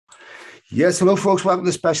Yes, hello, folks. Welcome to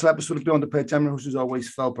the special episode of Beyond the Pitch. I'm your host, as always,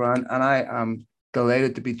 Phil Brand, and I am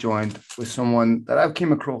delighted to be joined with someone that I've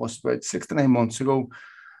came across about 6 to 9 months ago.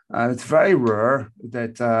 And it's very rare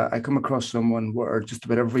that I come across someone where just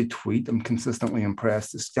about every tweet I'm consistently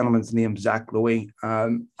impressed. This gentleman's name is Zach Lowy.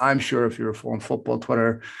 I'm sure if you're following football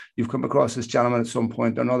Twitter, you've come across this gentleman at some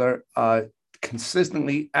point or another.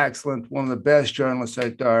 Consistently excellent, one of the best journalists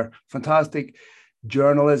out there. Fantastic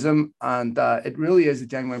journalism, and it really is a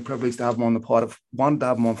genuine privilege to have him on the pod. I've wanted to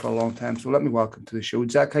have him on for a long time, so let me welcome to the show.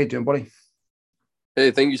 Zach, how you doing, buddy?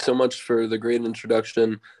 Hey, thank you so much for the great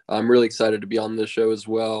introduction. I'm really excited to be on this show as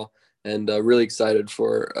well, and really excited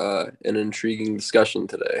for an intriguing discussion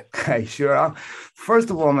today. Hey, sure.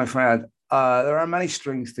 First of all, my friend, there are many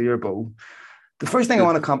strings to your bow. The first thing I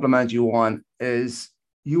want to compliment you on is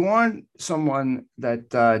you aren't someone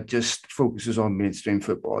that just focuses on mainstream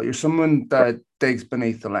football. You're someone that digs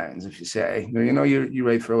beneath the lines, if you say. You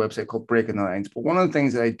write for a website called Breaking the Lines. But one of the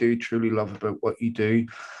things that I do truly love about what you do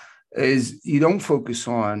is you don't focus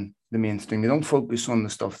on the mainstream. You don't focus on the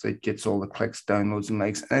stuff that gets all the clicks, downloads, and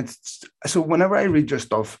likes. And it's so whenever I read your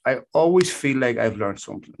stuff, I always feel like I've learned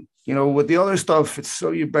something. With the other stuff, it's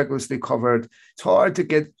so ubiquitously covered. It's hard to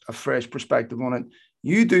get a fresh perspective on it.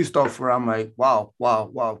 You do stuff where I'm like, wow, wow,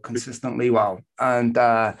 wow, consistently, wow. And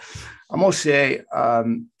I must say,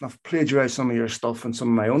 I've plagiarized some of your stuff in some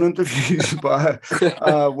of my own interviews, but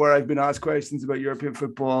where I've been asked questions about European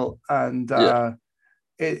football, and Yeah.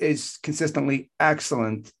 it is consistently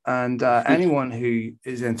excellent. And anyone who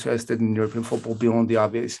is interested in European football beyond the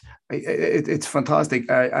obvious, it's fantastic.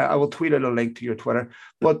 I will tweet out a link to your Twitter.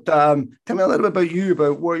 But tell me a little bit about you,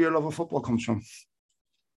 about where your love of football comes from.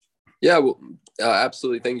 Yeah, well,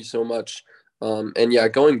 absolutely. Thank you so much. And yeah,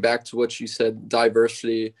 going back to what you said,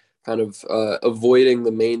 diversity, kind of avoiding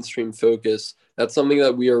the mainstream focus, that's something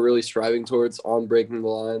that we are really striving towards on Breaking the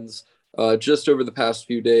Lines. Just over the past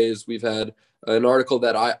few days, we've had an article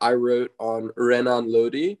that I wrote on Renan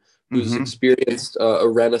Lodi, who's Mm-hmm. experienced a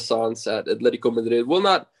renaissance at Atletico Madrid. Well,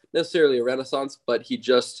 not necessarily a renaissance, but he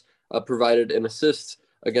just provided an assist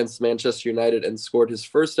against Manchester United and scored his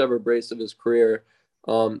first ever brace of his career.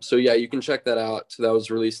 So yeah, you can check that out. So that was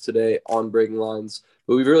released today on Breaking Lines.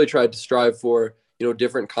 But we've really tried to strive for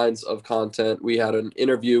different kinds of content. We had an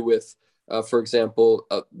interview with, for example,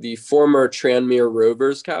 the former Tranmere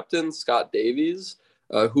Rovers captain Scott Davies,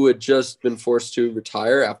 who had just been forced to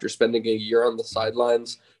retire after spending a year on the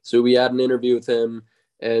sidelines. So we had an interview with him,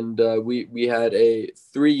 and we had a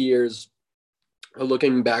 3 years,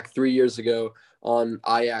 looking back 3 years ago on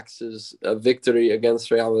Ajax's victory against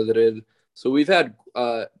Real Madrid. So we've had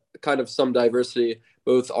kind of some diversity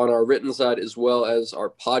both on our written side as well as our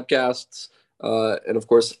podcasts. And of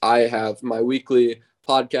course, I have my weekly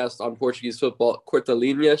podcast on Portuguese football, Corta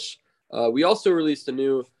Linhas. We also released a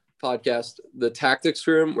new podcast, The Tactics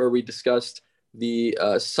Room, where we discussed the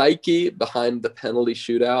psyche behind the penalty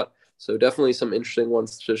shootout. So definitely some interesting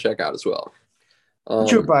ones to check out as well.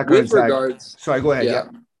 What's your background, With Zach? regards, Sorry, go ahead. yeah.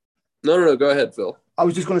 Yeah. No. Go ahead, Phil. I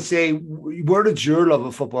was just going to say, where did your love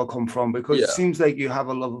of football come from? Because it Yeah. seems like you have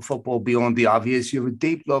a love of football beyond the obvious. You have a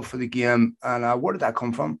deep love for the game. And where did that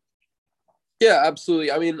come from? Yeah,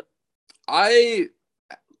 absolutely. I mean, I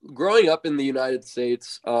growing up in the United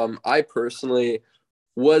States, I personally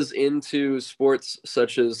was into sports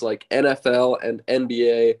such as like NFL and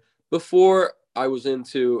NBA before I was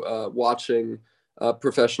into watching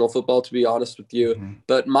professional football, to be honest with you. Mm-hmm.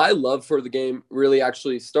 But my love for the game really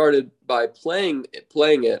actually started by playing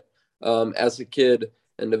it as a kid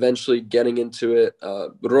and eventually getting into it.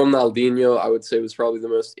 Ronaldinho, I would say, was probably the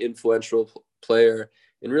most influential player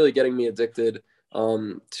in really getting me addicted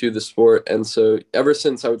to the sport. And so ever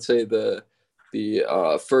since I would say the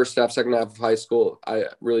first half, second half of high school, I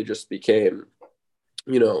really just became,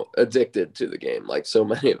 addicted to the game, like so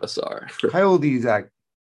many of us are. How old are you, Zach?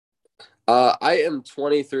 I am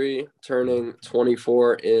 23, turning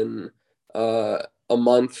 24 in a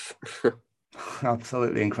month.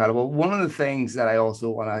 Absolutely incredible. One of the things that I also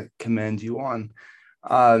want to commend you on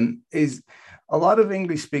is a lot of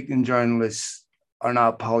English speaking journalists are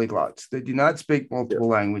not polyglots. They do not speak Yeah. multiple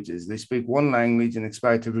languages. They speak one language and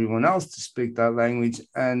expect everyone else to speak that language.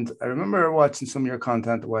 And I remember watching some of your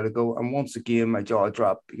content a while ago, and once again, my jaw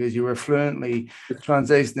dropped because you were fluently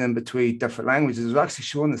transitioning between different languages. I was actually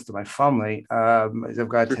showing this to my family. As I've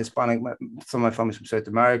got Hispanic, some of my family's from South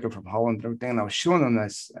America, from Holland, and everything. And I was showing them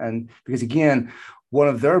this. And because again, one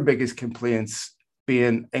of their biggest complaints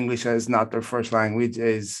being English as not their first language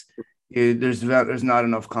is there's not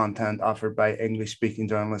enough content offered by English speaking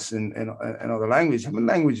journalists in other languages. How many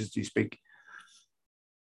languages do you speak?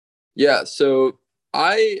 Yeah, so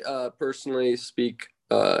I personally speak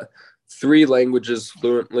three languages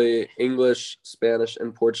fluently: English, Spanish,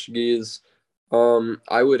 and Portuguese.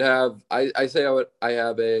 I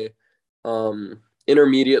have a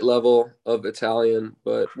intermediate level of Italian,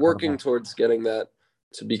 but working towards getting that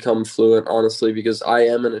to become fluent, honestly, because I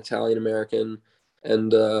am an Italian American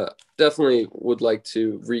and definitely would like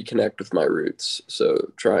to reconnect with my roots.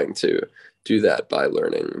 So trying to do that by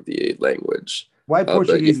learning the language. Why But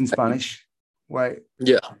Portuguese and Spanish? Why?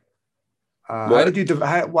 yeah, How did what? you?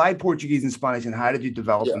 Why Portuguese and Spanish, and how did you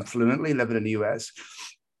develop Yeah, them fluently living in the US?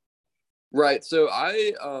 right. So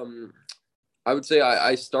I would say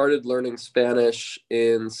I started learning Spanish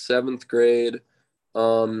in seventh grade.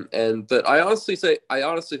 But I honestly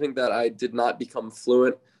think that I did not become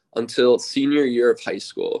fluent until senior year of high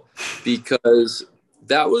school, because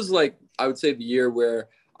that was like, I would say, the year where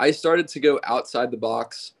I started to go outside the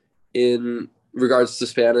box in regards to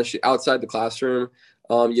Spanish, outside the classroom,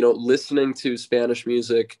 listening to Spanish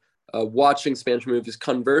music, watching Spanish movies,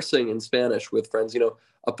 conversing in Spanish with friends,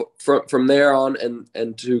 from there on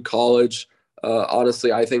and to college.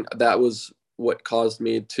 Honestly, I think that was what caused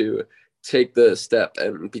me to take the step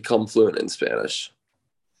and become fluent in Spanish.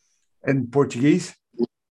 In Portuguese?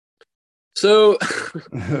 So,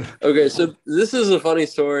 okay, so this is a funny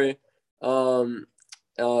story, um,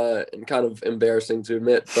 and kind of embarrassing to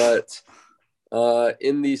admit, but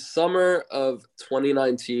in the summer of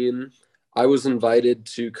 2019, I was invited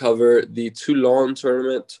to cover the Toulon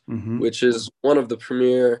tournament, Mm-hmm. which is one of the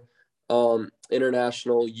premier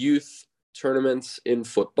international youth tournaments in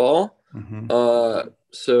football. Mm-hmm.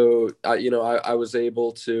 I was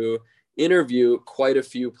able to interview quite a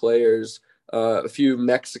few players, a few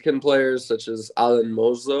Mexican players such as Alan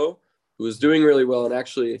Mozo, who is doing really well and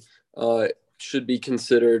actually should be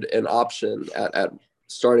considered an option at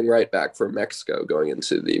starting right back for Mexico going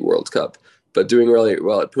into the World Cup, but doing really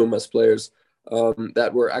well at Pumas. Players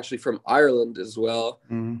that were actually from Ireland as well.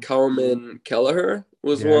 Mm-hmm. Coleman Kelleher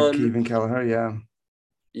was Yeah, one. Kevin Kelleher, yeah.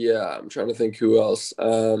 Yeah, I'm trying to think who else.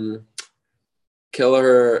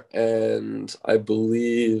 Kelleher and I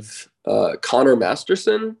believe Connor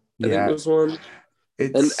Masterson, I think Yeah. was one.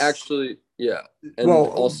 And It's actually, yeah. And well,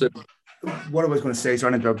 also, what I was going to say,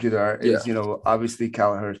 sorry to interrupt you there, yeah, is, obviously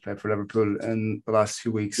Kelleher has played for Liverpool in the last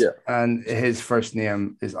few weeks, yeah, and his first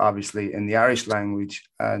name is obviously in the Irish language,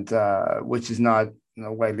 and which is not,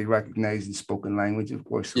 widely recognized and spoken language, of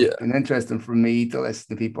course. So it's yeah, been interesting for me to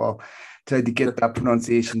listen to people try to get that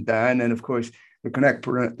pronunciation down, and of course, the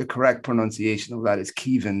correct pronunciation of that is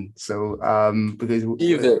Kevin. So because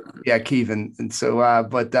even, yeah, Kevin. And so, I've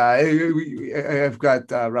got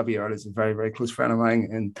Robbie Earl is a very, very close friend of mine,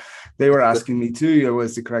 and they were asking me too,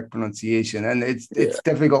 what's the correct pronunciation? And it's yeah, it's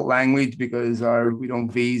difficult language because we don't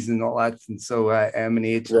V's and all that, and so M and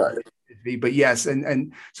H and right, V. But yes,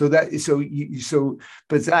 and so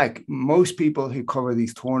but Zach, most people who cover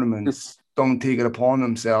these tournaments don't take it upon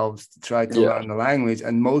themselves to try to yeah, learn the language,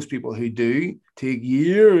 and most people who do take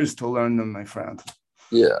years to learn them, my friend.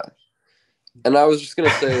 yeah. And I was just gonna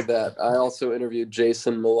say that I also interviewed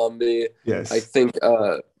Jason Malumbi. I Yes, think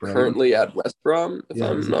Brighton. currently at West Brom, if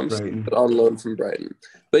Yeah, he's I'm at not mistaken, Brighton. but on loan from Brighton.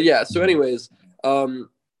 But yeah, so anyways,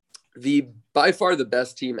 the by far the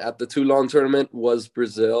best team at the Toulon tournament was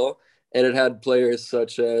Brazil, and it had players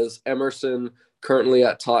such as Emerson, currently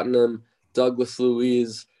at Tottenham, Douglas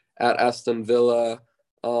Luiz at Aston Villa,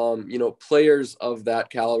 players of that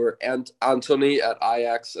caliber, and Anthony at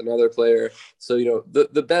Ajax, another player. So,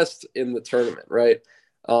 the best in the tournament, right?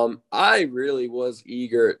 I really was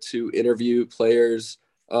eager to interview players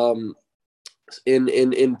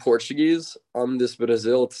in Portuguese on this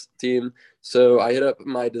Brazil team. So I hit up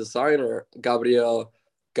my designer, Gabriel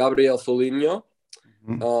Foligno,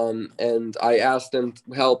 Mhm. and I asked him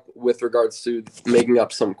to help with regards to making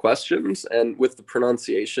up some questions and with the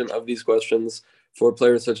pronunciation of these questions for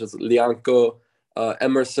players such as Lianco,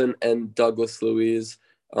 Emerson, and Douglas Luiz.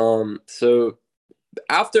 So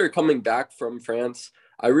after coming back from France,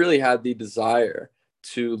 I really had the desire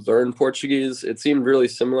to learn Portuguese. It seemed really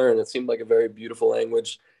similar and it seemed like a very beautiful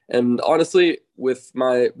language. And honestly, with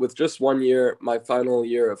just 1 year, my final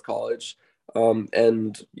year of college,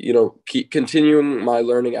 and keep continuing my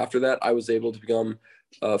learning after that, I was able to become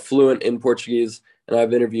fluent in Portuguese. And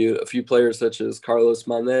I've interviewed a few players such as Carlos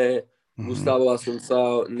Mané, Mhm. Gustavo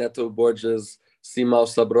Assunção, Neto Borges, Simão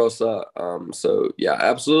Sabrosa. So yeah,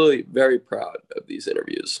 absolutely very proud of these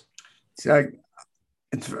interviews. See,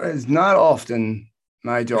 it's not often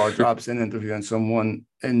my jaw drops in interviewing someone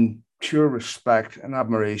in pure respect and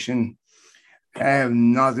admiration. I have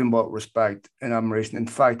nothing but respect and admiration. In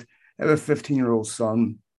fact, I have a 15-year-old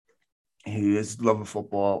son who is love of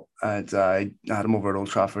football, and I had him over at Old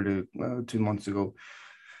Trafford 2 months ago.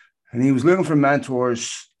 And he was looking for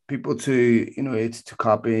mentors, people to, it's to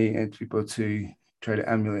copy and people to try to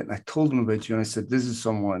emulate. And I told him about you and I said, this is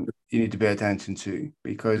someone you need to pay attention to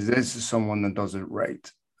because this is someone that does it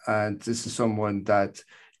right. And this is someone that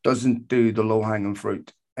doesn't do the low hanging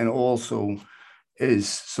fruit and also is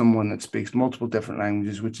someone that speaks multiple different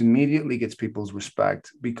languages, which immediately gets people's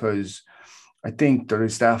respect because I think there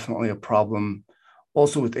is definitely a problem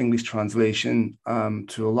also with English translation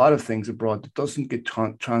to a lot of things abroad that doesn't get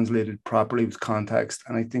translated properly with context.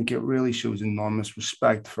 And I think it really shows enormous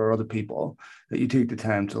respect for other people that you take the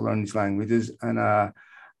time to learn these languages. And I,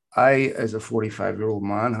 as a 45-year-old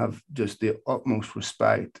man, have just the utmost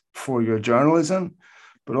respect for your journalism,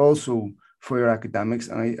 but also for your academics.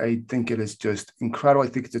 And I think it is just incredible. I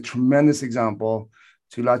think it's a tremendous example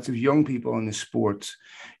to lots of young people in the sports.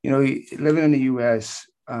 Living in the US,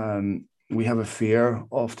 we have a fear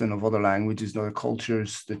often of other languages and other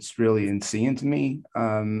cultures that's really insane to me.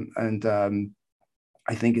 And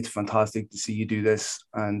I think it's fantastic to see you do this.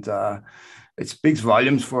 And it speaks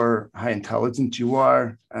volumes for how intelligent you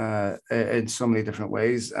are in so many different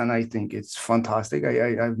ways. And I think it's fantastic.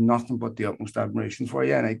 I have nothing but the utmost admiration for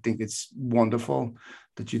you. And I think it's wonderful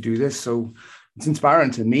that you do this. So it's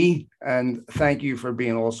inspiring to me. And thank you for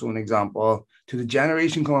being also an example to the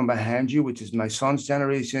generation coming behind you, which is my son's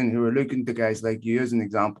generation, who are looking to guys like you as an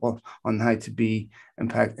example on how to be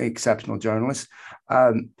exceptional journalists.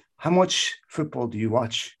 How much football do you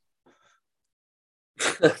watch?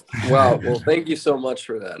 Wow. Well, thank you so much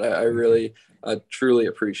for that. I really, truly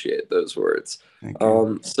appreciate those words.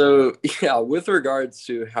 So yeah, with regards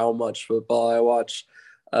to how much football I watch,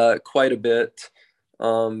 quite a bit.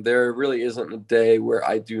 There really isn't a day where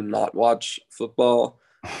I do not watch football.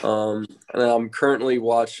 And I'm currently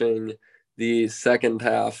watching the second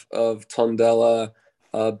half of Tondela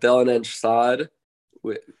Belenenses SAD.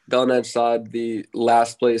 Belenenses SAD, the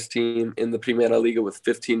last place team in the Primera Liga with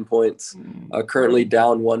 15 points, currently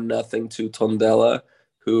down 1-0 to Tondela,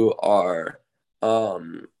 who are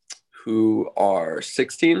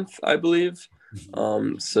 16th, I believe.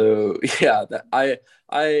 So yeah,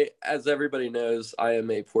 I, as everybody knows, I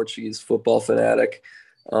am a Portuguese football fanatic.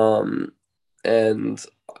 And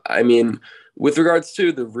I mean, with regards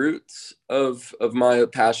to the roots of my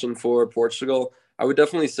passion for Portugal, I would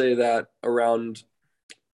definitely say that around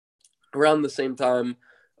the same time,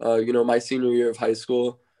 my senior year of high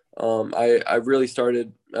school, I really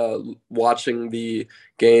started watching the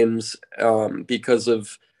games because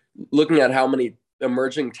of looking at how many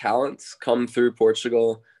emerging talents come through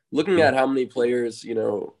Portugal, looking at how many players,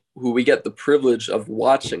 who we get the privilege of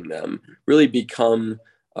watching them really become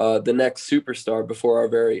the next superstar before our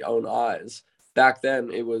very own eyes. Back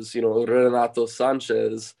then, it was, Renato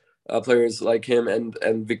Sanchez, players like him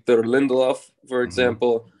and Victor Lindelof, for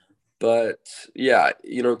example. But yeah,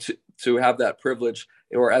 to have that privilege,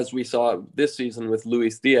 or as we saw this season with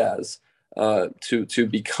Luis Diaz, to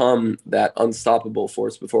become that unstoppable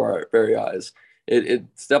force before our very eyes.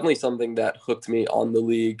 It's definitely something that hooked me on the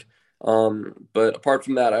league. But apart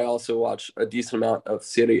from that, I also watch a decent amount of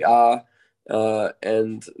Serie A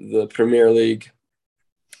and the Premier League.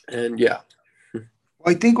 And yeah.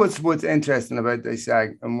 I think what's interesting about this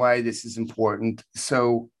and why this is important.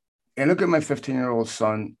 So I look at my 15-year-old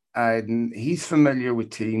son, and he's familiar with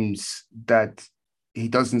teams that he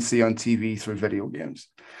doesn't see on TV through video games.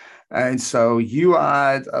 And so you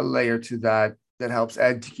add a layer to that helps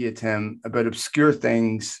educate him about obscure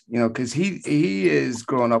things, because he is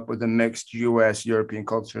growing up with a mixed US European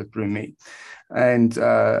culture through me. And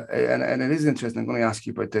it is interesting. I'm going to ask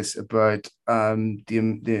you about this, about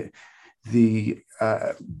the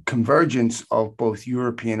convergence of both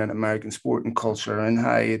European and American sport and culture and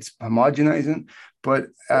how it's homogenizing. But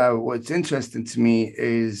what's interesting to me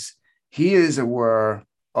is he is aware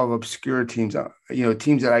of obscure teams,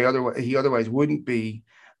 teams that he otherwise wouldn't be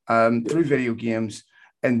through video games,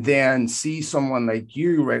 and then see someone like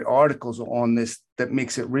you write articles on this that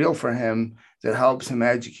makes it real for him, that helps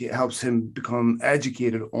him become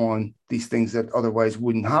educated on these things that otherwise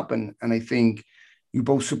wouldn't happen. And I think you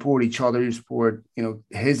both support each other. You support,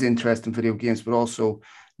 his interest in video games, but also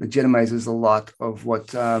legitimizes a lot of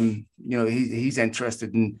what he's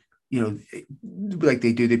interested in. Like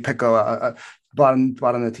they do, they pick a bottom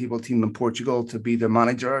of the table team in Portugal to be their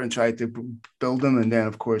manager and try to build them, and then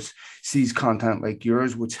of course sees content like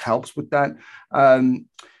yours, which helps with that. I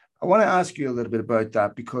want to ask you a little bit about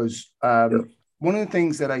that because one of the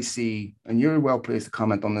things that I see, and you're well placed to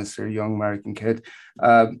comment on this, you're a young American kid.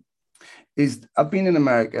 Is I've been in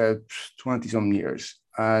America 20 some years,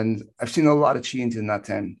 and I've seen a lot of change in that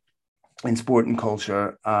time. in sport and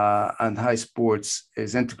culture and how sports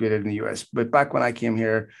is integrated in the US. But back when I came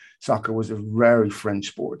here, soccer was a very fringe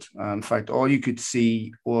sport. In fact, all you could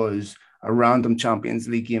see was a random Champions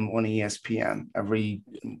League game on ESPN every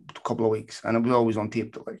couple of weeks, and it was always on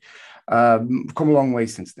tape delay. Come a long way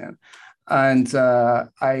since then. And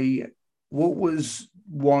what was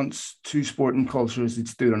once two sporting cultures that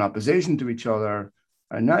stood in opposition to each other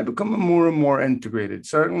are now becoming more and more integrated.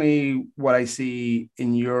 Certainly, what I see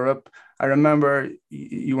in Europe, I remember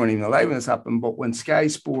you weren't even alive when this happened, but when Sky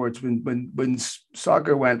Sports, when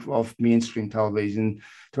soccer went off mainstream television,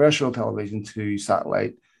 terrestrial television to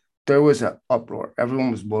satellite, there was an uproar.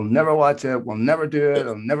 Everyone was, "We'll never watch it. We'll never do it.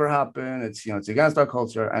 It'll never happen. It's against our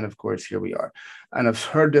culture." And of course, here we are. And I've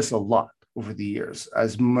heard this a lot over the years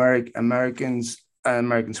as Americans and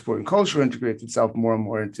American sport and culture integrates itself more and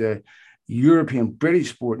more into European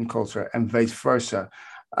British sport and culture and vice versa.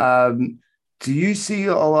 Do you see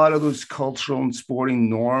a lot of those cultural and sporting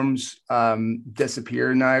norms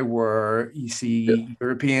disappear now, where you see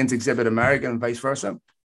Europeans exhibit American and vice versa?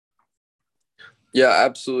 Yeah,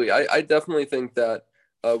 absolutely. I definitely think that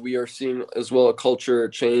we are seeing as well a culture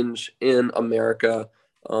change in America.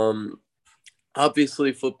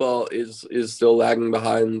 Obviously, football is still lagging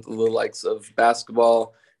behind the likes of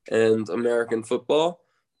basketball and American football,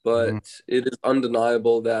 but it is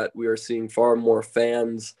undeniable that we are seeing far more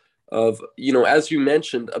fans of, as you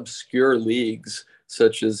mentioned, obscure leagues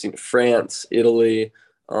such as France, Italy,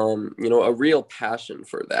 a real passion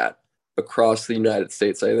for that across the United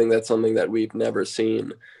States. I think that's something that we've never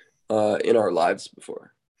seen in our lives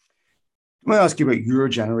before. Let me ask you about your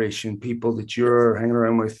generation, people that you're hanging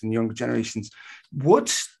around with in younger generations. When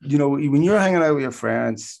you're hanging out with your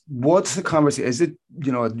friends, what's the conversation? Is it,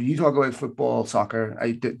 do you talk about football, soccer?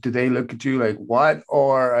 Do they look at you like, what?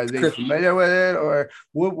 Or are they familiar with it? Or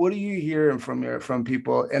what are you hearing from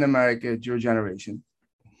people in America, your generation?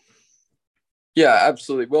 Yeah,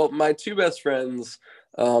 absolutely. Well, my two best friends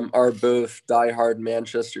are both diehard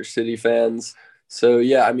Manchester City fans. So,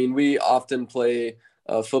 yeah, I mean, we often play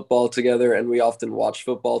football together, and we often watch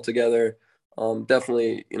football together.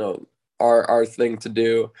 Definitely, our thing to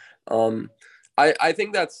do. I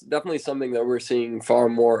think that's definitely something that we're seeing far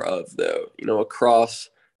more of, though. Across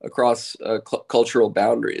cultural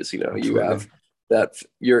boundaries. Absolutely. You have that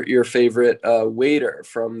your favorite waiter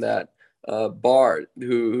from that bar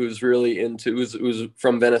who's really into who's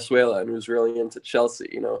from Venezuela and who's really into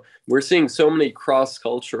Chelsea. We're seeing so many cross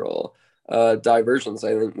cultural diversions,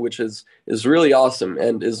 I think, which is really awesome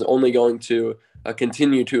and is only going to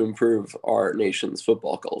continue to improve our nation's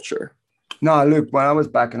football culture. No, look, when I was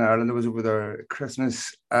back in Ireland, it was over there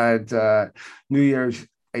Christmas and New Year's,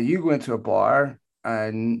 and you go into a bar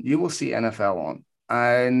and you will see NFL on.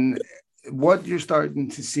 And what you're starting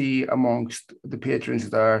to see amongst the patrons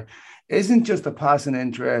there isn't just a passing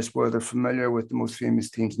interest where they're familiar with the most famous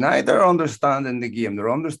teams. Now they're understanding the game,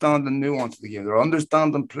 they're understanding nuance of the game, they're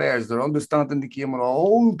understanding players, they're understanding the game on a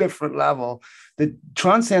whole different level that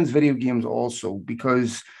transcends video games also,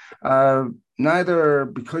 because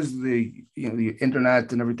because of the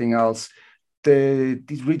internet and everything else,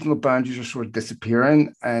 these regional boundaries are sort of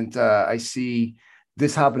disappearing, and I see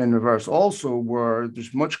this happen in reverse also, where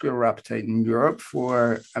there's much greater appetite in Europe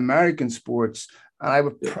for American sports. And I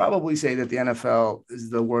would probably say that the NFL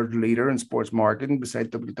is the world leader in sports marketing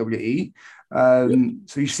beside WWE.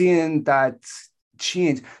 So you're seeing that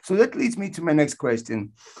change. So that leads me to my next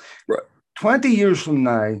question. Right. 20 years from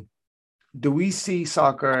now, do we see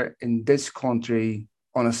soccer in this country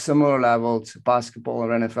on a similar level to basketball or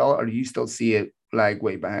NFL, or do you still see it lag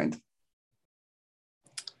way behind?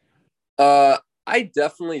 I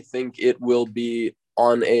definitely think it will be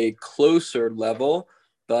on a closer level,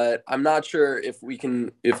 but I'm not sure if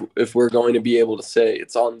we're going to be able to say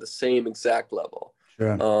it's on the same exact level.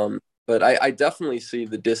 Sure. But I definitely see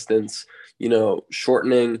the distance,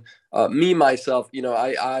 shortening. Me myself,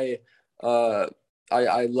 I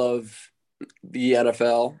love the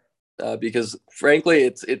NFL because frankly,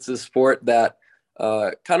 it's a sport that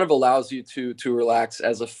kind of allows you to relax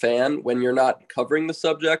as a fan when you're not covering the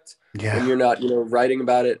subject, when you're not writing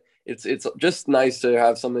about it. It's just nice to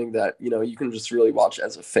have something that you can just really watch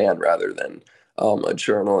as a fan rather than a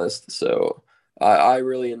journalist. So I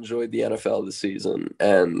really enjoyed the NFL this season,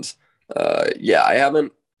 and I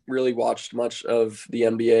haven't really watched much of the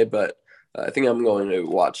NBA, but I think I'm going to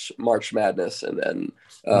watch March Madness and then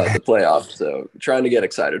the playoffs. So trying to get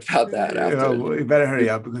excited about that after. Well, you better hurry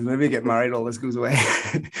up because maybe you get married, all this goes away.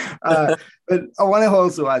 But I want to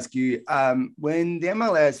also ask you, when the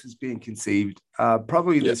MLS was being conceived,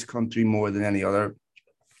 probably this country more than any other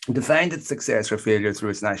defined its success or failure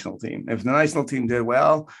through its national team. If the national team did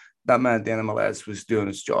well, that meant the MLS was doing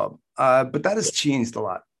its job. But that has changed a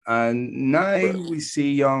lot. And now we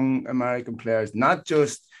see young American players, not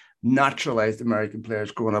just naturalized American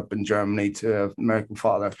players growing up in Germany to an American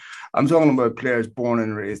father. I'm talking about players born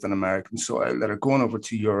and raised on American soil that are going over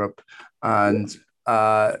to Europe. And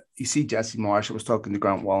you see Jesse Marsh. I was talking to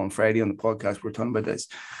Grant Wall on Friday on the podcast. We are talking about this.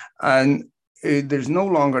 And there's no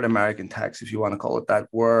longer an American tax, if you want to call it that,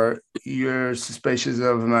 where you're suspicious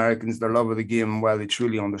of Americans, their love of the game, while they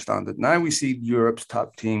truly understand it. Now we see Europe's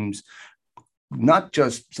top teams not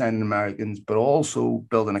just signing Americans, but also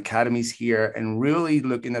building academies here and really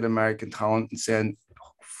looking at American talent and saying,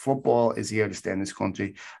 football is here to stay in this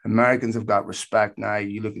country. Americans have got respect now.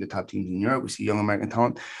 You look at the top teams in Europe, we see young American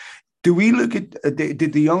talent. Do we look at,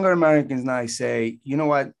 did the younger Americans now say, you know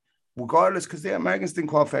what, regardless, because the Americans didn't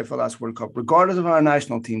qualify for the last World Cup, regardless of how our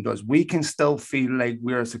national team does, we can still feel like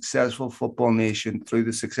we're a successful football nation through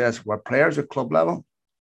the success of our players at club level?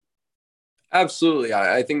 Absolutely.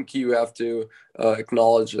 I think you have to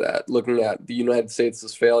acknowledge that. Looking at the United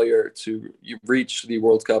States' failure to reach the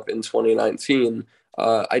World Cup in 2019,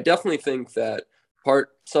 I definitely think that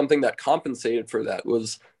something that compensated for that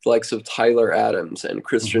was the likes of Tyler Adams and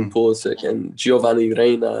Christian Pulisic and Giovanni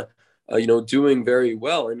Reina, doing very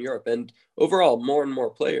well in Europe, and overall more and more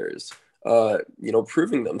players,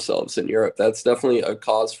 proving themselves in Europe. That's definitely a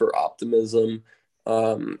cause for optimism.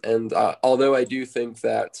 And although I do think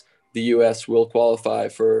that the U.S. will qualify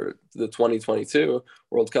for the 2022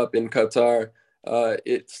 World Cup in Qatar,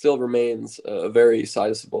 it still remains a very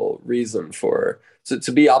sizable reason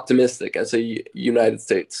to be optimistic as a United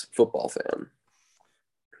States football fan.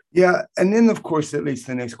 Yeah, and then of course that leads to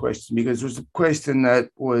the next question, because there's a question that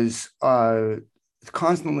was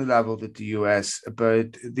constantly leveled at the US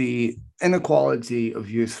about the inequality of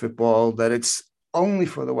youth football, that it's only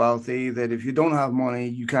for the wealthy, that if you don't have money,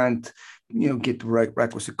 you can't get the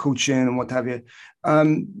requisite coaching and what have you.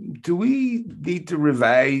 Do we need to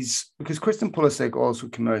revise? Because Christian Pulisic also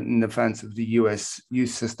came out in defense of the US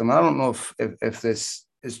youth system. I don't know if this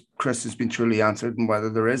is, Chris, has been truly answered and whether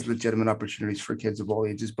there is legitimate opportunities for kids of all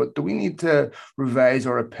ages, but do we need to revise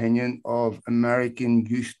our opinion of American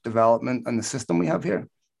youth development and the system we have here?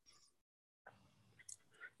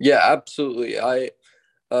 Yeah, absolutely.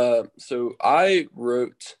 So I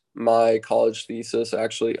wrote my college thesis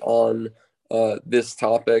actually on this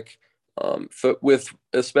topic, with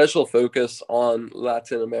a special focus on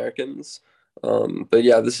Latin Americans. But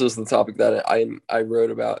yeah, this is the topic that I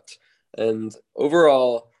wrote about. And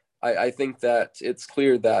overall, I think that it's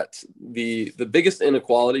clear that the biggest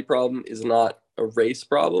inequality problem is not a race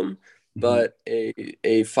problem, but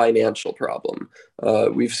a financial problem.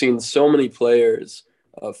 We've seen so many players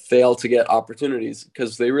fail to get opportunities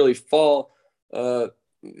because they really fall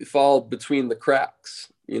between the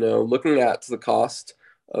cracks. Looking at the cost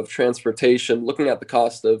of transportation, looking at the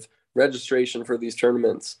cost of registration for these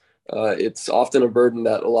tournaments, it's often a burden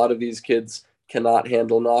that a lot of these kids cannot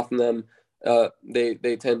handle, and often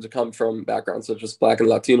they tend to come from backgrounds such as Black and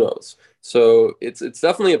Latinos. So it's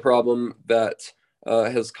definitely a problem that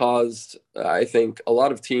has caused, I think, a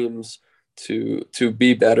lot of teams to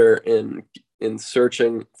be better in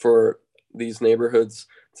searching for these neighborhoods,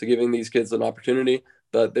 to giving these kids an opportunity.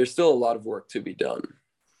 But there's still a lot of work to be done.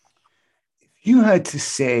 If you had to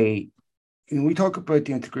say, we talk about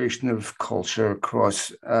the integration of culture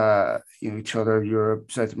across each other,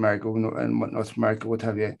 Europe, South America, and North America, what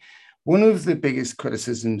have you. One of the biggest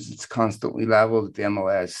criticisms that's constantly leveled at the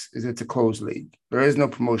MLS is it's a closed league. There is no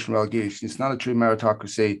promotion relegation. It's not a true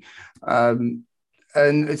meritocracy. And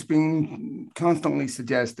it's been constantly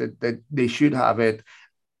suggested that they should have it.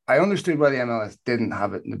 I understood why the MLS didn't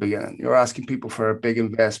have it in the beginning. You're asking people for a big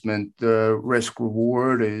investment. The risk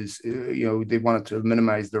reward is, they wanted to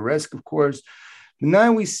minimize the risk, of course.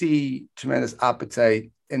 Now we see tremendous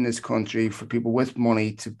appetite in this country for people with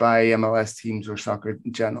money to buy MLS teams or soccer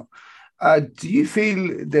in general. Do you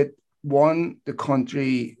feel that, one, the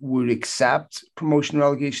country would accept promotion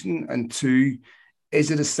relegation, and two,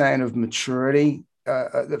 is it a sign of maturity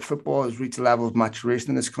that football has reached a level of maturation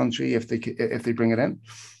in this country if they bring it in?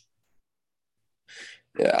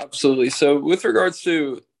 Yeah, absolutely. So with regards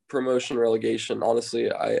to promotion relegation,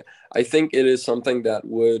 honestly, I think it is something that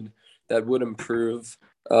would improve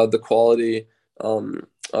the quality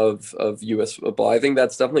of U.S. football. I think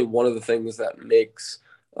that's definitely one of the things that makes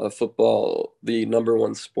football the number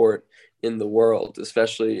one sport in the world,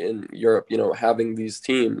 especially in Europe. Having these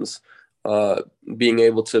teams being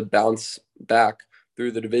able to bounce back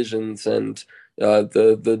through the divisions and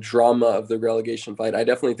the drama of the relegation fight. I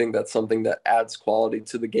definitely think that's something that adds quality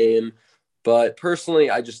to the game. But personally,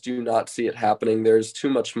 I just do not see it happening. There's too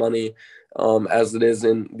much money as it is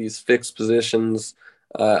in these fixed positions.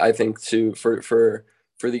 I think for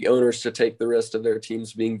the owners to take the risk of their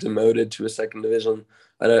teams being demoted to a second division,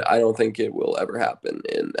 I don't think it will ever happen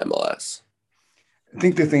in MLS. I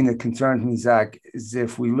think the thing that concerns me, Zach, is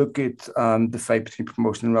if we look at the fight between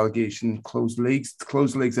promotion and relegation, closed leagues,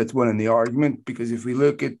 that's winning the argument. Because if we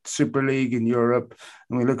look at Super League in Europe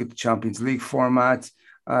and we look at the Champions League format,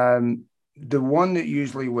 the one that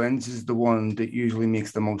usually wins is the one that usually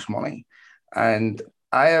makes the most money. And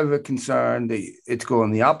I have a concern that it's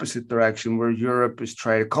going the opposite direction, where Europe has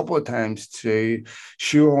tried a couple of times to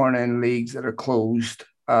shoehorn in leagues that are closed.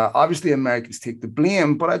 Obviously, Americans take the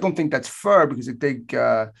blame, but I don't think that's fair, because I think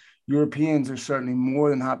Europeans are certainly more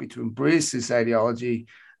than happy to embrace this ideology.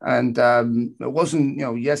 And it wasn't,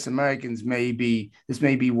 yes, Americans this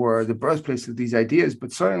may be where the birthplace of these ideas,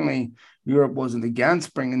 but certainly Europe wasn't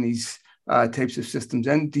against bringing these types of systems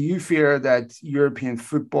in. Do you fear that European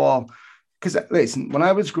football, because listen, when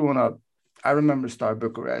I was growing up, I remember Star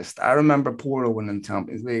Bucharest. I remember Porto winning the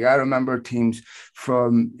Champions League. I remember teams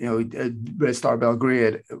from Red Star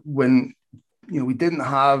Belgrade when we didn't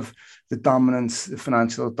have the dominance, the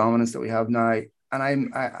financial dominance that we have now.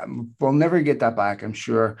 And I will never get that back, I'm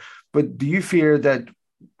sure. But do you fear that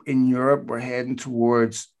in Europe we're heading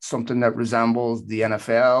towards something that resembles the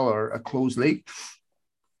NFL or a closed league?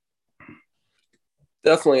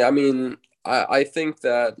 Definitely. I mean, I think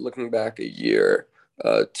that looking back a year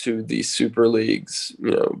to the Super League's,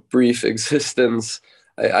 brief existence,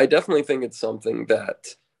 I definitely think it's something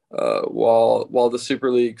that while the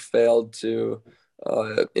Super League failed to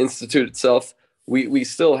institute itself, we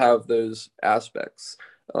still have those aspects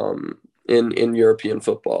in European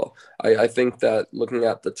football. I think that looking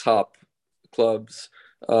at the top clubs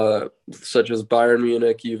such as Bayern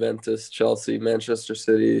Munich, Juventus, Chelsea, Manchester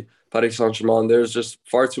City, Paris Saint-Germain, there's just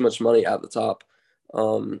far too much money at the top.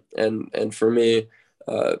 And for me,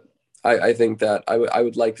 I think that I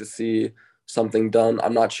would like to see something done.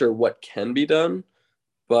 I'm not sure what can be done,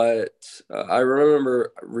 but I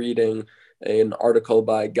remember reading an article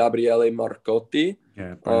by Gabriele Marcotti,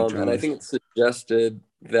 and I think it suggested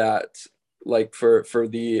that, like, for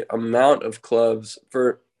the amount of clubs,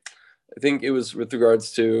 I think it was with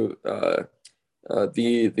regards to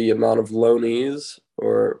the amount of loanees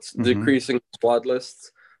or decreasing squad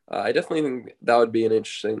lists. I definitely think that would be an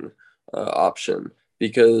interesting option,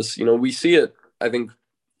 because we see it, I think,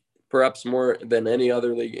 perhaps more than any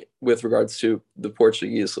other league with regards to the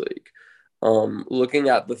Portuguese league. Looking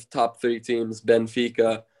at the top three teams,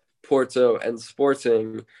 Benfica, Porto, and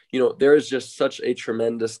Sporting, there is just such a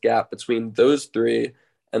tremendous gap between those three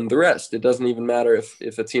and the rest. It doesn't even matter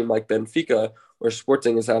if a team like Benfica or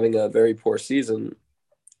Sporting is having a very poor season.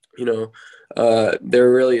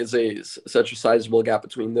 There really is such a sizable gap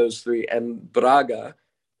between those three and Braga,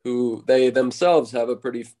 who they themselves have a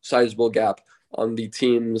pretty sizable gap on the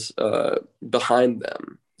teams behind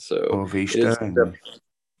them. So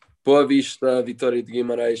Boa Vista, Vitória de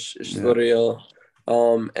Guimarães, Estoril,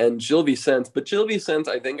 and Gil Vicente. But Gil Vicente,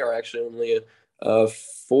 I think, are actually only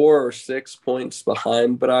 4 or 6 points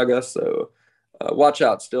behind Braga. So watch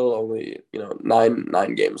out. Still only,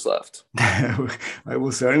 9 games left. I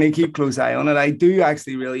will certainly keep close eye on it. I do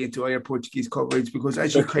actually really enjoy your Portuguese coverage because,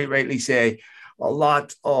 as you quite rightly say, a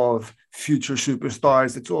lot of future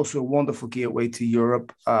superstars. It's also a wonderful gateway to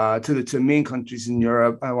Europe, to the main countries in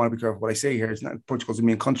Europe. I want to be careful what I say here. It's not Portugal's the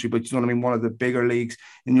main country, but you know what I mean? One of the bigger leagues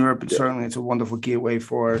in Europe. And certainly it's a wonderful gateway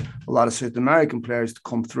for a lot of South American players to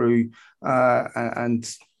come through.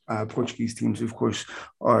 And Portuguese teams, of course,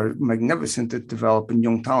 are magnificent at developing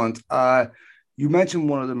young talent. You mentioned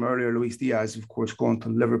one of them earlier, Luis Diaz, of course, going to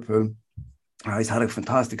Liverpool. He's had a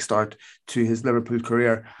fantastic start to his Liverpool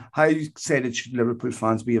career. How excited should Liverpool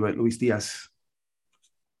fans be about Luis Diaz?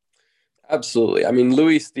 Absolutely. I mean,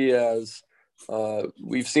 Luis Diaz,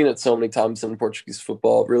 we've seen it so many times in Portuguese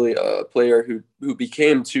football, really a player who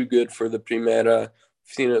became too good for the Primera.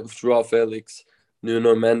 We've seen it with João Felix,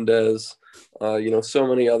 Nuno Mendes, so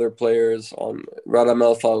many other players,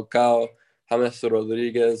 Radamel Falcao, James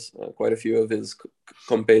Rodriguez, quite a few of his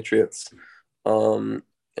compatriots.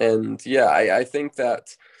 And yeah, I think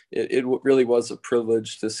that it really was a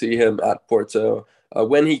privilege to see him at Porto.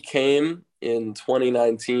 When he came in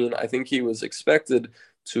 2019, I think he was expected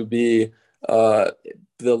to be the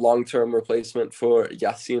long-term replacement for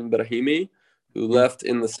Yacine Brahimi, who left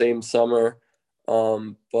in the same summer.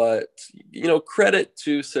 But, credit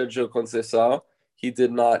to Sergio Conceição, he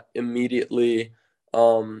did not immediately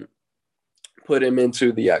put him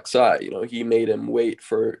into the XI. He made him wait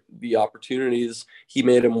for the opportunities. He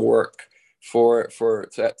made him work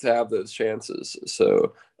to have those chances.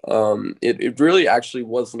 So It really actually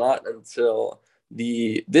was not until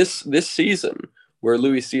this season where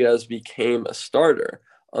Luis Diaz became a starter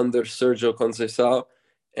under Sergio Conceição,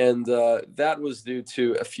 and that was due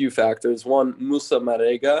to a few factors. One, Musa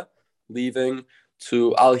Marega leaving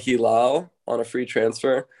to Al Hilal on a free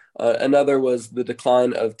transfer. Another was the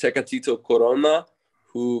decline of Tecatito Corona,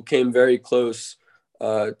 who came very close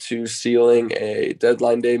to sealing a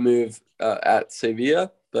deadline day move at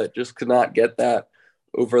Sevilla, but just could not get that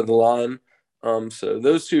over the line. So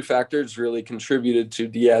those two factors really contributed to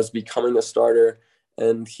Diaz becoming a starter,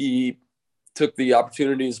 and he took the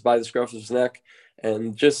opportunities by the scruff of his neck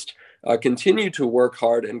and just continued to work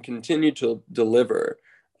hard and continue to deliver,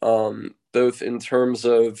 both in terms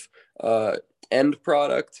of end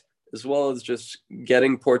product as well as just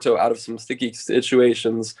getting Porto out of some sticky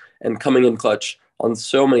situations and coming in clutch on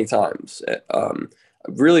so many times.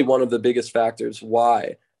 Really one of the biggest factors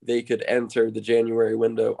why they could enter the January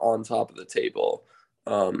window on top of the table.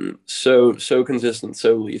 So consistent,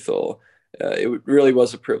 so lethal. It really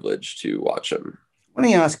was a privilege to watch him. Let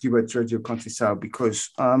me ask you about Sergio Conceição because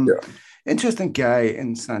interesting guy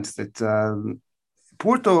in the sense that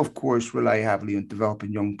Porto, of course, rely heavily on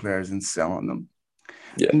developing young players and selling them.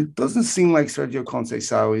 Yeah. And it doesn't seem like Sergio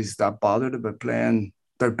Conceição is that bothered about playing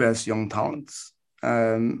their best young talents.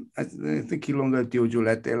 I think he loaned out Diogo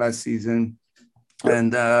Leite last season.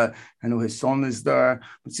 And I know his son is there.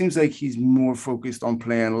 It seems like he's more focused on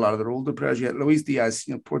playing a lot of their older players. Yet Luis Diaz,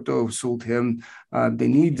 Porto sold him. They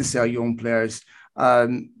need to sell young players.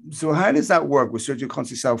 So how does that work? With Sergio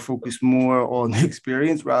Conceição focus more on the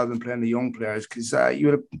experience rather than playing the young players? Because you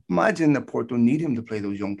would imagine that Porto need him to play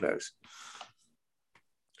those young players.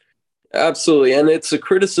 Absolutely, and it's a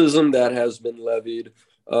criticism that has been levied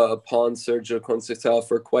upon Sergio Conceição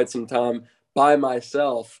for quite some time by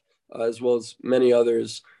myself, as well as many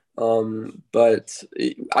others. But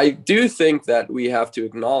I do think that we have to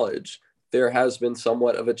acknowledge there has been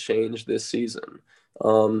somewhat of a change this season.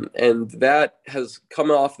 And that has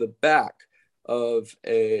come off the back of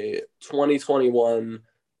a 2021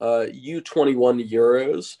 U21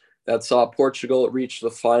 Euros that saw Portugal reach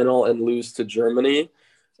the final and lose to Germany.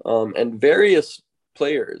 And various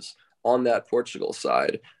players on that Portugal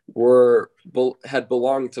side had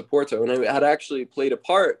belonged to Porto and had actually played a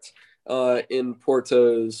part in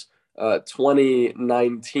Porto's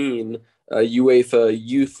 2019 UEFA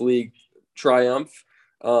Youth League triumph.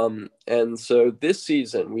 And so this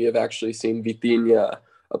season, we have actually seen Vitinha,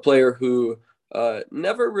 a player who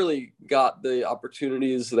never really got the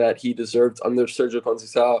opportunities that he deserved under Sergio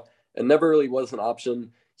Conceição and never really was an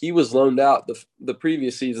option. He was loaned out the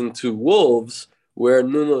previous season to Wolves, where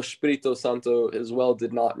Nuno Espirito Santo as well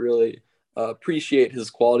did not really appreciate his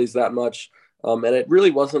qualities that much. And it really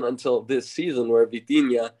wasn't until this season where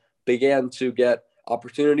Vitinha began to get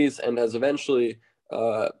opportunities and has eventually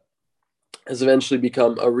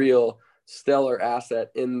become a real stellar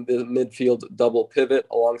asset in the midfield double pivot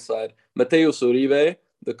alongside Mateus Uribe,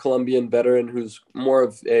 the Colombian veteran who's more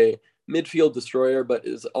of a midfield destroyer, but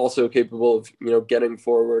is also capable of, getting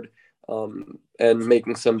forward and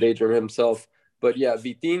making some danger himself. But yeah,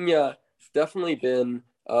 Vitinha definitely been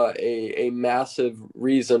a massive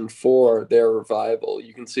reason for their revival.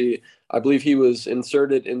 You can see, I believe he was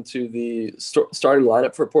inserted into the starting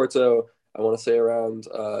lineup for Porto, I want to say around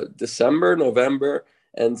December, November.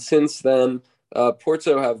 And since then,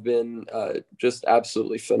 Porto have been just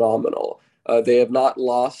absolutely phenomenal. They have not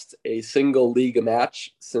lost a single league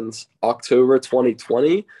match since October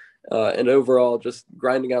 2020. And overall, just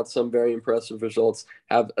grinding out some very impressive results,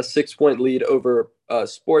 have a 6-point lead over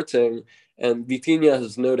Sporting. And Vitinha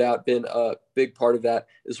has no doubt been a big part of that,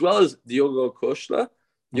 as well as Diogo Costa.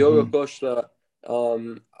 Diogo Costa,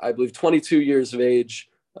 I believe 22 years of age,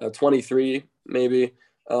 23 maybe,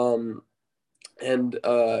 and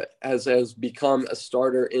has become a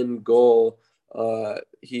starter in goal.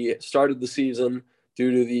 He started the season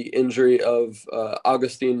due to the injury of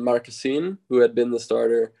Agustin Marchesín, who had been the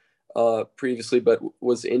starter previously but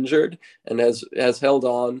was injured, and has held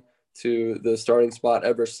on to the starting spot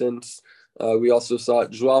ever since. We also saw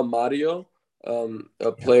João Mario,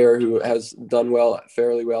 a player who has done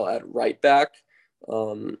fairly well at right back.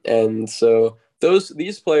 And so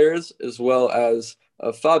these players, as well as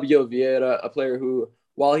Fabio Vieira, a player who,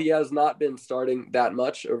 while he has not been starting that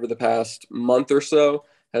much over the past month or so,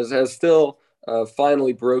 has still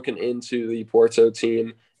finally broken into the Porto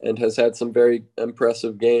team and has had some very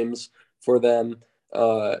impressive games for them.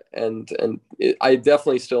 I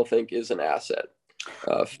definitely still think is an asset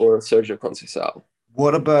for Sergio Conceição.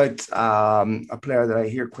 What about a player that I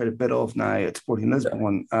hear quite a bit of now at Sporting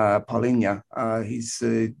Lisbon, Paulinho? He's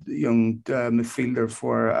a young midfielder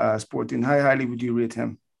for Sporting. How highly would you rate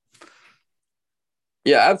him?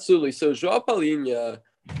 Yeah, absolutely. So João Palhinha,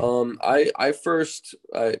 I first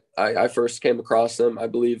came across him, I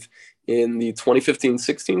believe, in the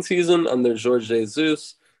 2015-16 season under Jorge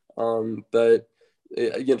Jesus. But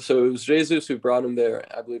so it was Jesus who brought him there,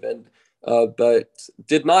 I believe, and but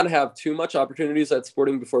did not have too much opportunities at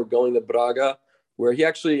Sporting before going to Braga, where he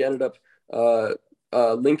actually ended up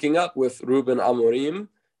linking up with Ruben Amorim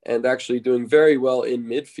and actually doing very well in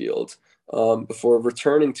midfield before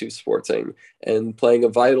returning to Sporting and playing a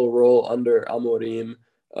vital role under Amorim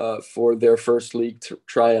for their first league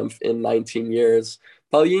triumph in 19 years.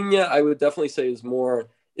 Palhinha, I would definitely say, is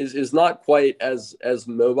not quite as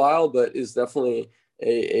mobile, but is definitely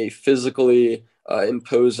a physically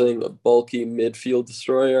imposing, bulky midfield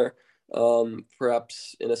destroyer.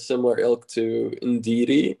 Perhaps in a similar ilk to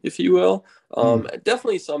Ndidi, if you will. Hmm.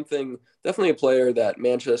 Definitely a player that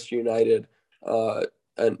Manchester United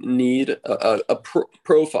need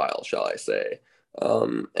profile, shall I say?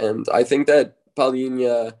 And I think that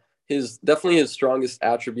Palhinha, his strongest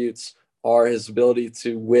attributes are his ability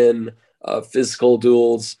to win physical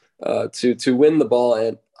duels, to win the ball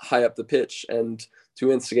and high up the pitch, and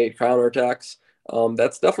to instigate counterattacks.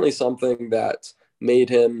 That's definitely something that made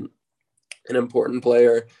him an important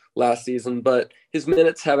player last season, but his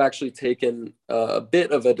minutes have actually taken a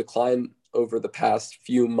bit of a decline over the past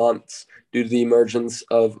few months due to the emergence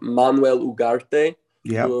of Manuel Ugarte,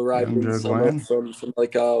 who Yep, arrived young in summer Uruguayan. from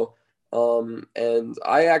Macau. And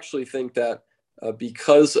I actually think that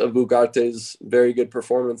because of Ugarte's very good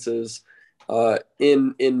performances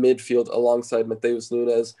in midfield alongside Mateus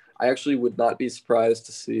Nunes, I actually would not be surprised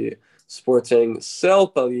to see Sporting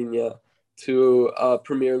sell Palhinha to a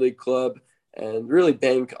Premier League club and really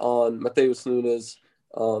bank on Mateus Nunes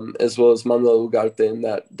as well as Manuel Ugarte in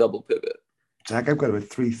that double pivot. Jack, I've got about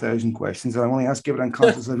 3,000 questions, and I want to ask you, but I'm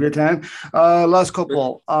conscious of your time. Last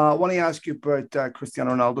couple. I want to ask you about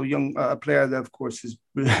Cristiano Ronaldo, young player that, of course, has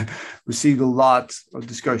received a lot of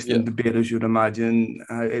discussion Yeah. and debate, as you'd imagine.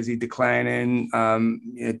 Is he declining?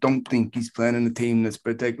 I don't think he's playing in a team that's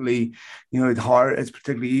particularly, it's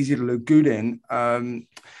particularly easy to look good in.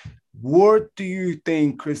 What do you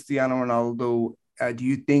think Cristiano Ronaldo? Do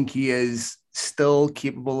you think he is still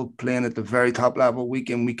capable of playing at the very top level week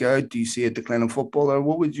in, week out? Do you see a decline in football, or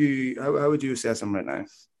how would you assess him right now?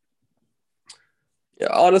 Yeah,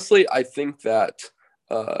 honestly, I think that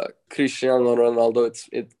Cristiano Ronaldo,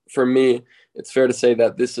 for me, it's fair to say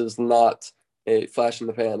that this is not a flash in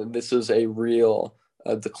the pan, and this is a real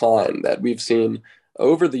decline that we've seen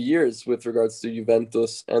over the years with regards to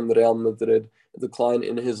Juventus and Real Madrid, a decline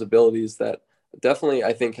in his abilities that definitely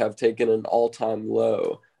I think have taken an all-time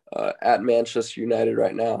low at Manchester United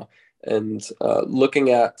right now. And looking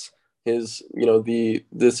at the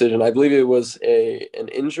decision, I believe it was an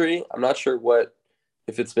injury. I'm not sure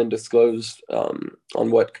if it's been disclosed on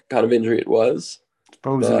what kind of injury it was,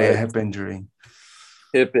 Supposedly a but hip injury.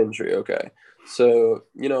 hip injury. Okay, so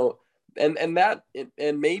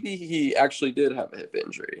and maybe he actually did have a hip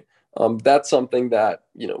injury. That's something that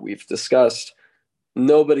we've discussed.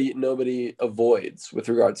 Nobody avoids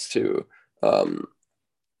um,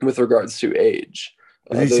 with regards to age.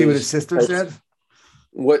 Did you see what his Those sister said?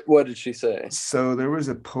 what did she say? So there was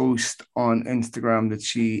a post on Instagram that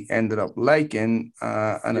she ended up liking,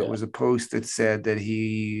 and it Yeah, was a post that said that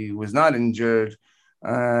he was not injured.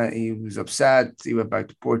 He was upset. He went back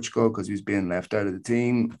to Portugal because he was being left out of the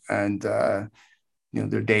team, and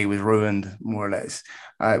their day was ruined more or less.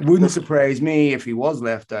 It wouldn't surprise me if he was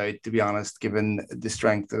left out, to be honest, given the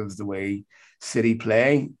strength of the way City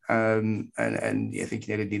play. And I think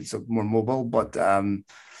United needs something more mobile, but.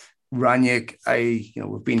 Ranić,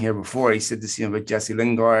 we've been here before. He said the same about Jesse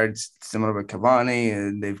Lingard, similar about Cavani,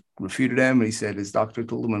 and they've refuted him. And he said his doctor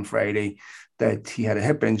told him on Friday that he had a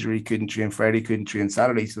hip injury, couldn't train Friday, couldn't train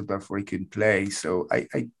Saturday, so therefore he couldn't play. So I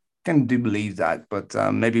kind of do believe that, but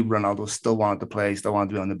maybe Ronaldo still wanted to play, still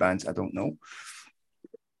wanted to be on the bench. I don't know.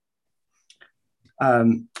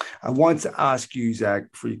 Um, I want to ask you,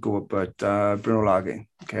 Zach, before you go about Bruno Lage,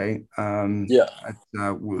 okay, yeah,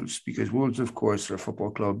 at Wolves, because Wolves, of course, are a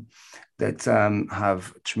football club that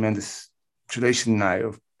have tremendous tradition now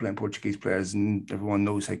of playing Portuguese players, and everyone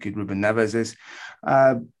knows how good Ruben Neves is.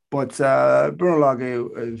 But Bruno Lage,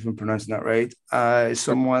 if I'm pronouncing that right, is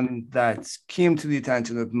someone that came to the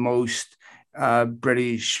attention of most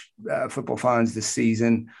British football fans this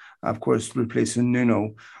season, of course, replacing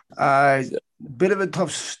Nuno. Uh, yeah. bit of a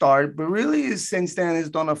tough start, but really since then has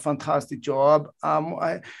done a fantastic job.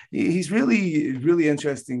 He's really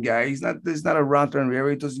interesting guy. There's not a ranter and rare.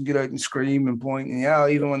 He doesn't get out and scream and point and yell.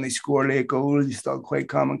 Even when they score late goals, he's still quite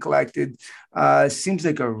calm and collected. Seems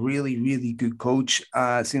like a really good coach.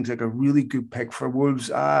 Seems like a really good pick for Wolves.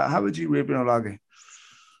 How would you rate Bruno Lage?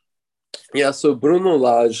 Yeah, so Bruno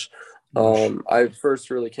Lage, I first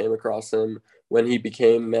really came across him when he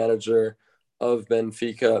became manager of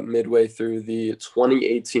Benfica midway through the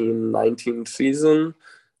 2018-19 season.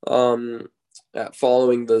 Um,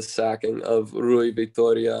 Following the sacking of Rui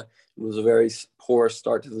Vitoria, it was a very poor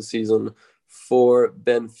start to the season for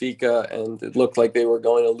Benfica, and it looked like they were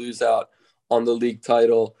going to lose out on the league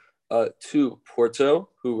title to Porto,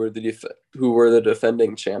 who were the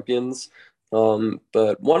defending champions.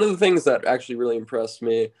 But one of the things that actually really impressed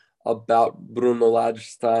me about Bruno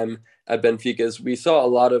Lage's time at Benfica is we saw a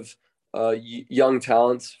lot of young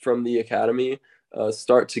talents from the academy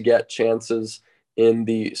start to get chances in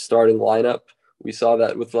the starting lineup. We saw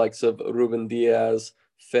that with the likes of Ruben Diaz,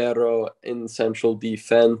 Ferro in central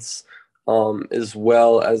defense, as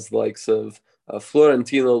well as the likes of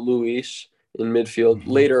Florentino Luis in midfield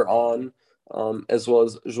later on, as well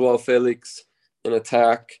as Joao Felix in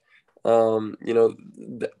attack. For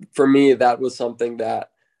me, that was something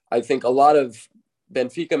that I think a lot of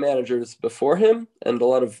Benfica managers before him and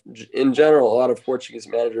in general, a lot of Portuguese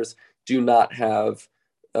managers do not have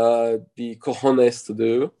the cojones to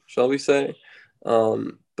do, shall we say.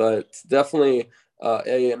 But definitely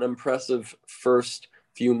an impressive first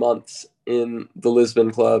few months in the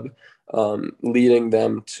Lisbon club, leading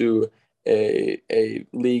them to a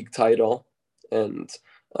league title and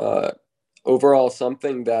overall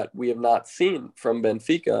something that we have not seen from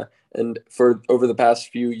Benfica and for over the past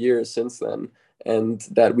few years since then, and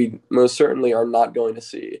that we most certainly are not going to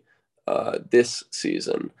see this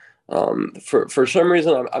season. For some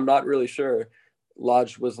reason, I'm not really sure.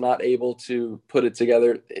 Lage was not able to put it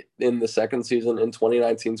together in the second season in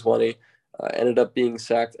 2019-20. Ended up being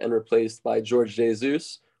sacked and replaced by Jorge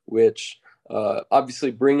Jesus, which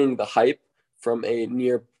obviously bringing the hype from a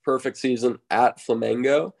near perfect season at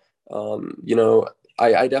Flamengo.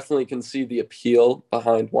 I definitely can see the appeal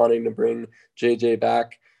behind wanting to bring JJ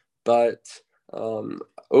back, but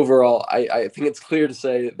overall, I think it's clear to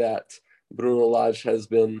say that Bruno Lage has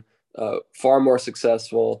been far more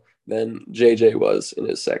successful than JJ was in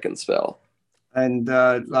his second spell. And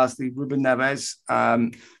lastly, Ruben Neves.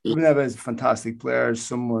 Ruben Neves is a fantastic player,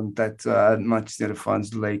 someone that Manchester United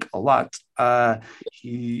fans like a lot.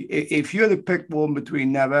 If you had to pick one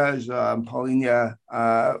between Neves and Paulinho,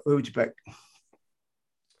 who would you pick?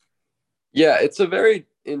 Yeah, it's a very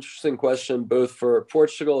interesting question, both for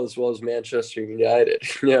Portugal as well as Manchester United.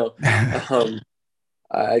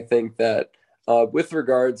 I think that with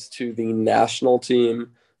regards to the national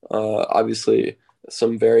team, obviously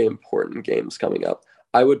some very important games coming up.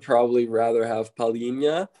 I would probably rather have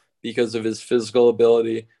Palhinha because of his physical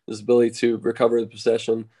ability, his ability to recover the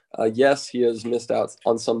possession. Yes, he has missed out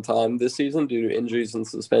on some time this season due to injuries and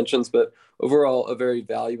suspensions, but overall, a very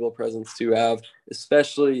valuable presence to have,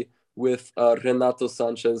 especially with Renato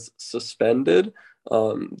Sanchez suspended,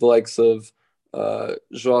 the likes of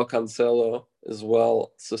João Cancelo as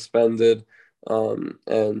well suspended,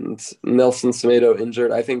 and Nelson Semedo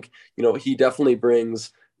injured. I think he definitely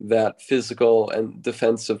brings that physical and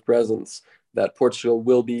defensive presence that Portugal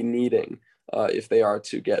will be needing if they are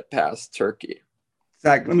to get past Turkey.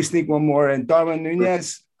 Zach, let me sneak one more in. Darwin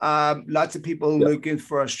Nunez. Lots of people looking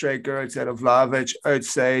for a striker outside of Vlahovic,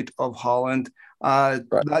 outside of Holland. Right.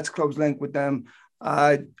 Lots of clubs linked with them.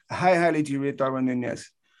 How highly do you rate Darwin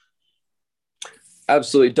Nunez?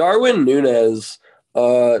 Absolutely. Darwin Nunez,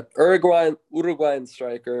 Uruguayan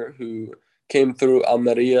striker who came through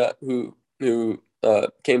Almeria, who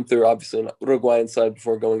came through obviously an Uruguayan side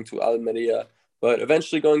before going to Almeria, but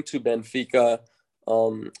eventually going to Benfica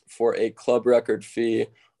for a club record fee.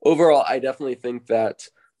 Overall, I definitely think that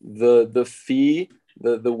the fee,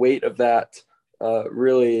 the weight of that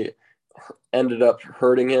really ended up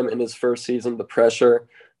hurting him in his first season. The pressure,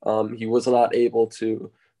 he was not able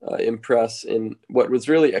to impress in what was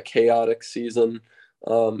really a chaotic season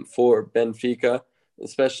for Benfica,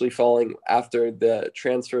 especially falling after the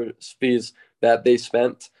transfer fees that they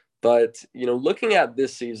spent. But, looking at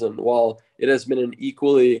this season, while it has been an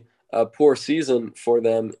equally poor season for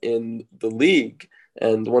them in the league,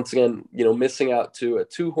 and once again, missing out to a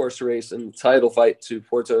two-horse race in the title fight to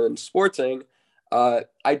Porto and Sporting,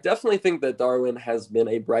 I definitely think that Darwin has been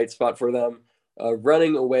a bright spot for them,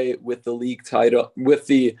 running away with the league title, with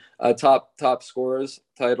the top scorers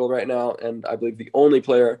title right now, and I believe the only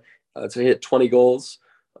player to hit 20 goals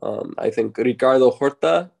I think Ricardo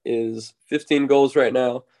Horta is 15 goals right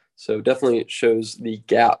now, so definitely shows the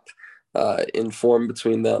gap in form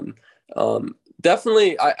between them.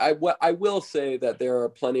 Definitely, I will say that there are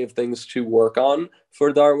plenty of things to work on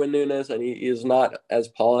for Darwin Núñez, and he is not as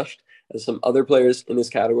polished as some other players in his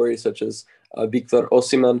category, such as Victor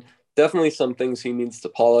Osimhen. Definitely some things he needs to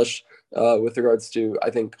polish with regards to, I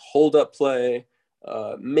think, hold-up play,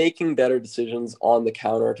 making better decisions on the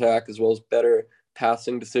counterattack, as well as better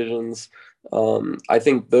passing decisions. I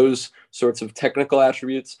think those sorts of technical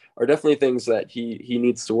attributes are definitely things that he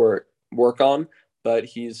needs to work on. But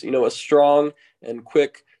he's a strong and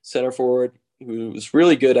quick center forward who's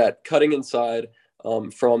really good at cutting inside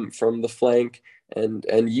from the flank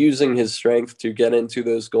and using his strength to get into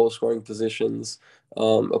those goal scoring positions.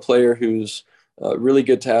 A player who's really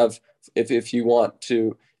good to have if you want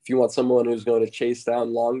someone who's going to chase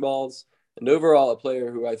down long balls. And overall, a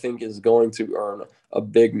player who I think is going to earn a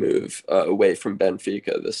big move away from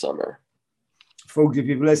Benfica this summer. Folks, if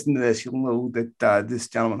you've listened to this, you'll know that this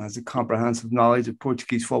gentleman has a comprehensive knowledge of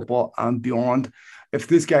Portuguese football and beyond. If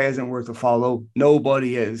this guy isn't worth a follow,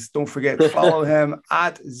 nobody is. Don't forget, follow him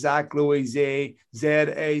at Zach Lowy,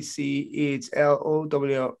 ZACHLOWY.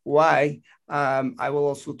 I will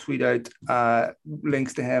also tweet out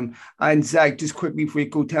links to him. And Zach, just quickly before you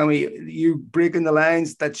go, tell me, you breaking the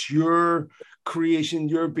lines, that's your creation,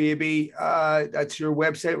 your baby. That's your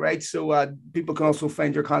website, right? So people can also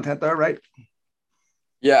find your content there, right?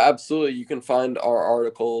 Yeah, absolutely. You can find our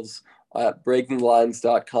articles at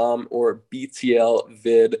breakingthelines.com or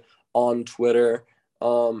BTLvid on Twitter.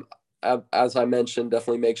 As I mentioned,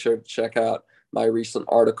 definitely make sure to check out my recent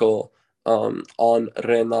article on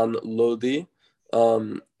Renan Lodi,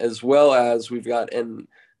 as well as we've got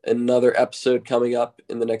another episode coming up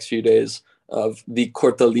in the next few days of the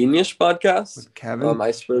Cortalinhas podcast. With Kevin.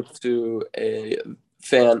 I spoke to a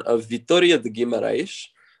fan of Vitória de Guimarães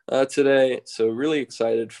today, so really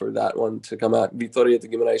excited for that one to come out. Vitória de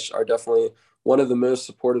Guimarães are definitely one of the most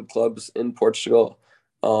supported clubs in Portugal.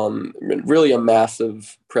 Really a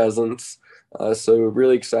massive presence, so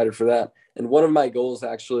really excited for that. And one of my goals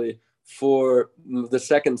actually for the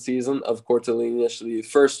second season of Cortalinhas, the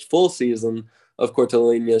first full season of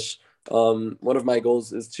Cortalinhas, one of my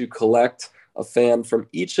goals is to collect a fan from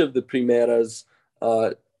each of the Primeiras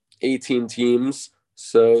 18 teams.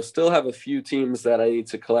 So still have a few teams that I need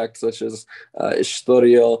to collect, such as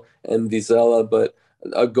Estoril and Vizela, but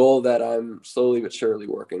a goal that I'm slowly but surely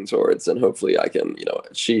working towards, and hopefully I can,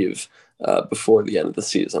 achieve before the end of the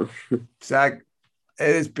season. Zach,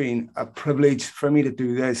 it has been a privilege for me to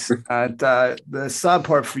do this. And the sad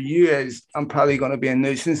part for you is I'm probably going to be a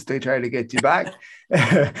nuisance to try to get you back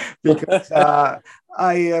because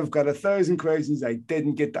I have got 1,000 questions I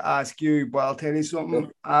didn't get to ask you. But I'll tell you something,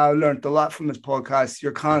 I learned a lot from this podcast.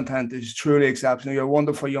 Your content is truly exceptional. You're a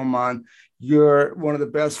wonderful young man. You're one of the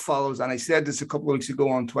best follows. And I said this a couple of weeks ago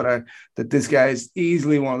on Twitter, that this guy is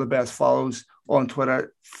easily one of the best follows on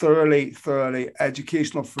Twitter. Thoroughly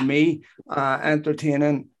educational for me,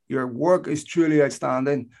 entertaining. Your work is truly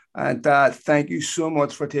outstanding. And thank you so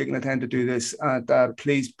much for taking the time to do this. And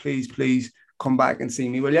please come back and see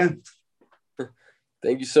me, will you?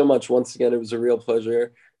 Thank you so much. Once again, it was a real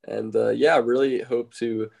pleasure. And I really hope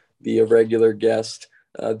to be a regular guest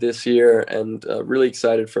this year, and really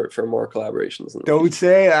excited for more collaborations. Don't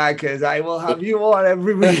say that, because I will have you on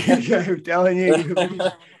every week. I'm telling you.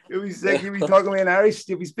 You'll be sick. You'll be talking to me in Irish.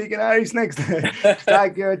 You'll be speaking Irish next.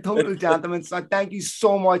 Zach, you're a total gentleman. So thank you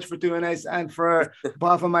so much for doing this, and for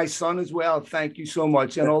both of my son as well. Thank you so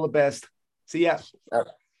much, and all the best. See ya.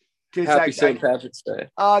 Cheers, happy St. Patrick's Day.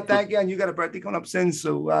 Thank you. And you got a birthday coming up soon,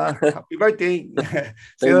 so happy birthday. Thank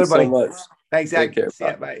you so much. Thanks, Zach. See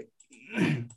ya. Bye.